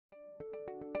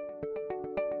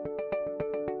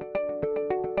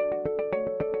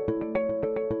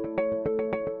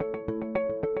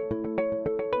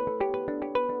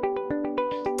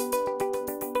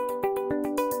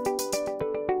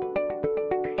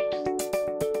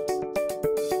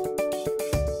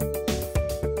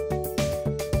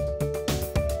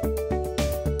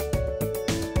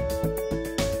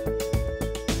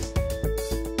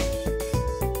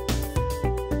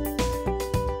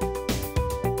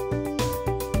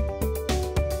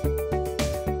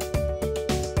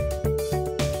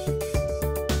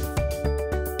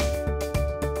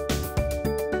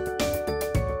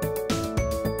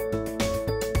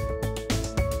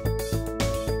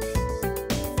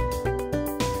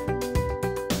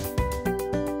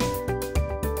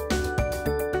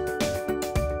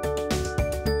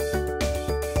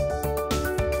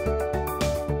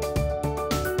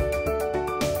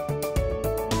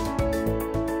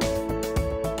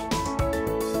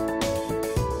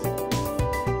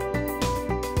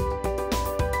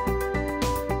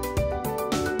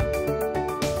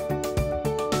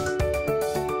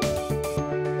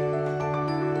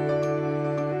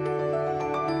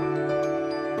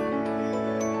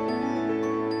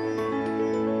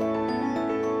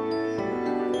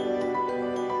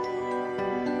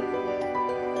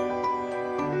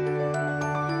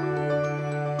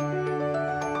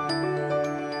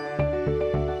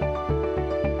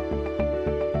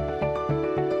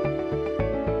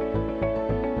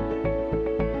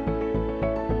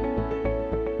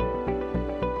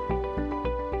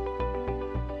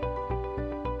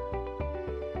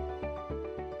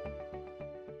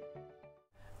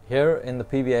Here in the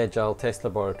PVA Gel Test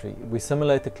Laboratory, we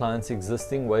simulate the client's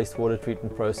existing wastewater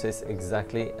treatment process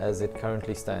exactly as it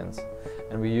currently stands,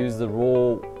 and we use the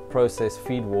raw process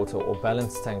feed water or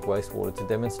balance tank wastewater to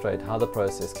demonstrate how the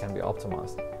process can be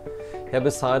optimized. Here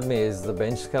beside me is the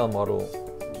bench scale model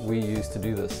we use to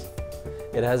do this.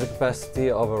 It has a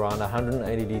capacity of around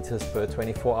 180 liters per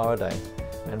 24-hour day,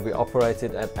 and we operate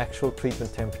it at actual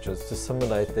treatment temperatures to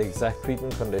simulate the exact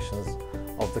treatment conditions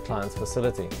of the client's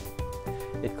facility.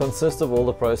 It consists of all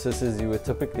the processes you would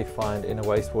typically find in a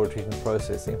wastewater treatment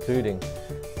process, including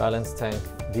balance tank,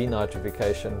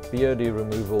 denitrification, BOD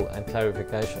removal and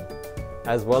clarification,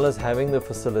 as well as having the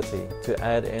facility to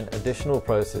add in additional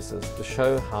processes to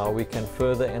show how we can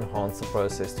further enhance the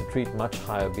process to treat much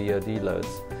higher BOD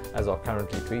loads as are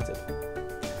currently treated.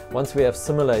 Once we have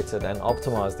simulated and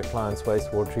optimized the client's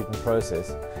wastewater treatment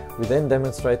process, we then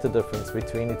demonstrate the difference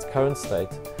between its current state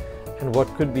and what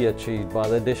could be achieved by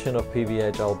the addition of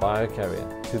PVA gel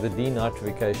biocarrier to the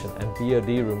denitrification and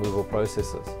BOD removal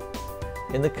processes.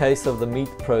 In the case of the meat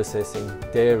processing,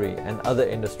 dairy and other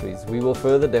industries, we will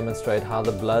further demonstrate how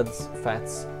the bloods,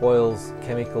 fats, oils,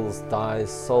 chemicals, dyes,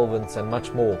 solvents and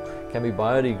much more can be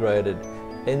biodegraded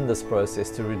in this process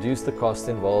to reduce the cost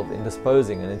involved in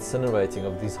disposing and incinerating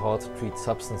of these hard to treat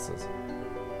substances.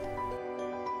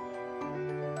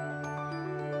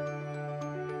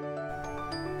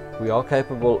 We are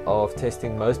capable of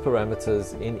testing most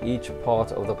parameters in each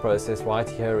part of the process right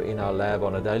here in our lab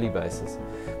on a daily basis,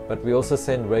 but we also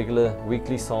send regular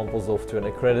weekly samples off to an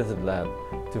accredited lab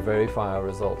to verify our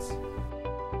results.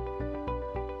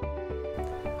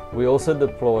 We also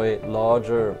deploy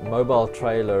larger mobile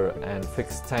trailer and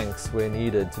fixed tanks where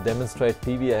needed to demonstrate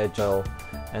PVA gel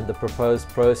and the proposed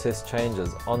process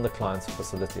changes on the client's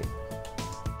facility.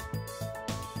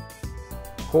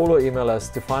 Call or email us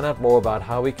to find out more about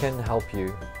how we can help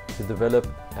you to develop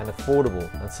an affordable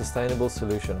and sustainable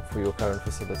solution for your current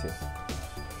facility.